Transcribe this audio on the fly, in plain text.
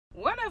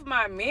of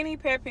my many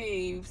pet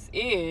peeves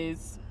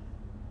is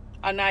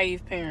a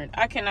naive parent.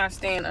 I cannot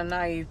stand a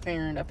naive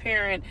parent. A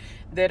parent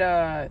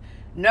that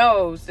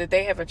knows that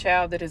they have a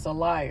child that is a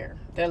liar,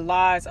 that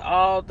lies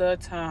all the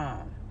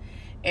time.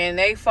 And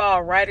they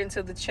fall right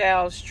into the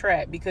child's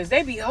trap because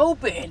they be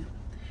hoping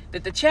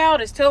that the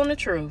child is telling the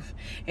truth.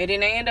 And then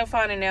they end up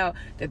finding out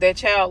that that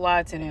child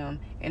lied to them.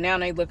 And now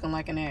they looking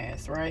like an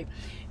ass, right?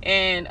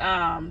 And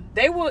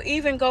they will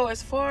even go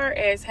as far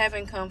as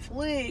having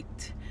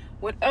conflict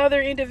with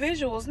other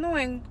individuals,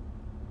 knowing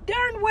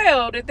darn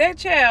well that that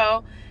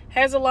child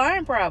has a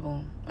lying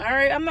problem. All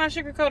right, I'm not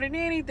sugarcoating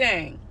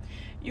anything.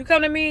 You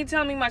come to me and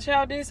tell me my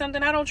child did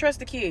something, I don't trust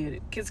the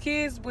kid. Because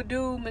kids would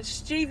do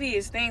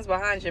mischievous things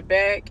behind your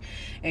back.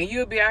 And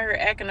you'll be out here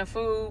acting a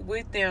fool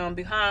with them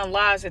behind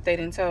lies that they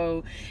done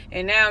told.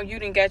 And now you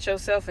done got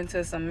yourself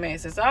into some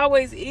mess. It's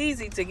always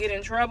easy to get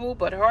in trouble,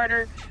 but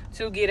harder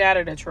to get out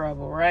of the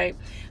trouble, right?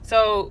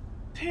 So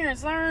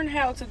parents, learn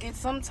how to get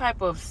some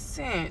type of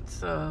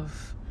sense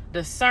of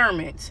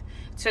discernment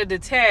to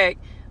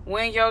detect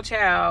when your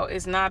child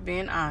is not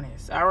being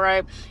honest. All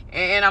right.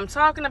 And I'm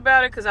talking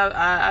about it because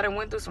I done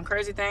went through some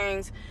crazy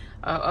things.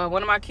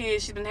 One of my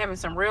kids, she's been having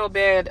some real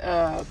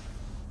bad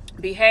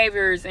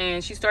behaviors,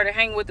 and she started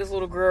hanging with this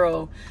little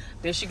girl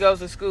that she goes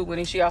to school with,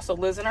 and she also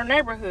lives in her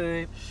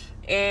neighborhood.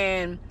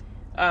 And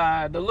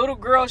the little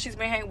girl she's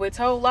been hanging with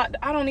told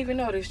I don't even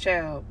know this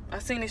child.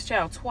 I've seen this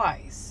child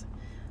twice,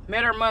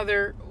 met her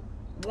mother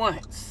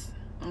once.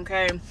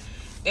 Okay.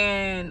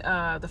 And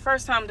the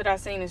first time that I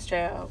seen this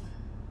child,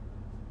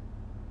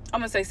 I'm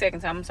going to say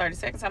second time. I'm sorry. The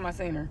second time I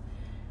seen her,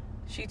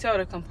 she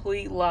told a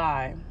complete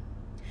lie.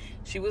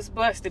 She was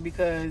busted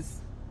because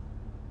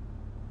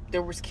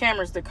there was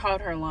cameras that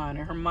caught her lying,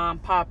 and her mom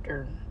popped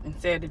her and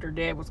said that her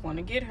dad was going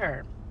to get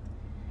her.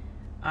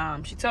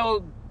 She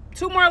told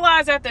 2 more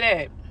lies after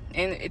that,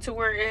 and to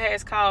where it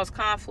has caused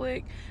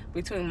conflict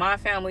between my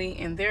family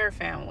and their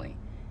family.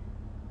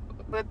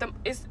 But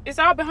it's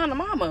all behind the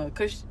mama,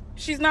 because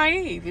she's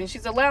naive, and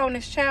she's allowing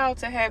this child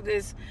to have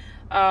this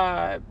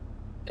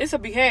it's a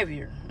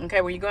behavior, okay,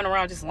 when you're going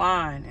around just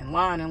lying and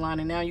lying and lying,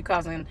 and now you're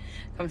causing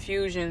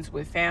confusions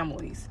with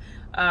families.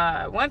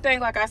 One thing,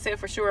 like I said,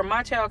 for sure,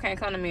 my child can't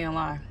come to me and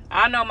lie.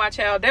 I know my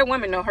child. That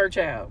woman know her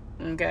child,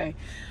 okay?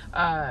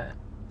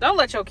 Don't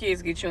let your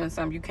kids get you in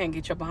something you can't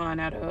get your behind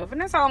out of.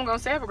 And that's all I'm going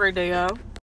to say. Have a great day, y'all.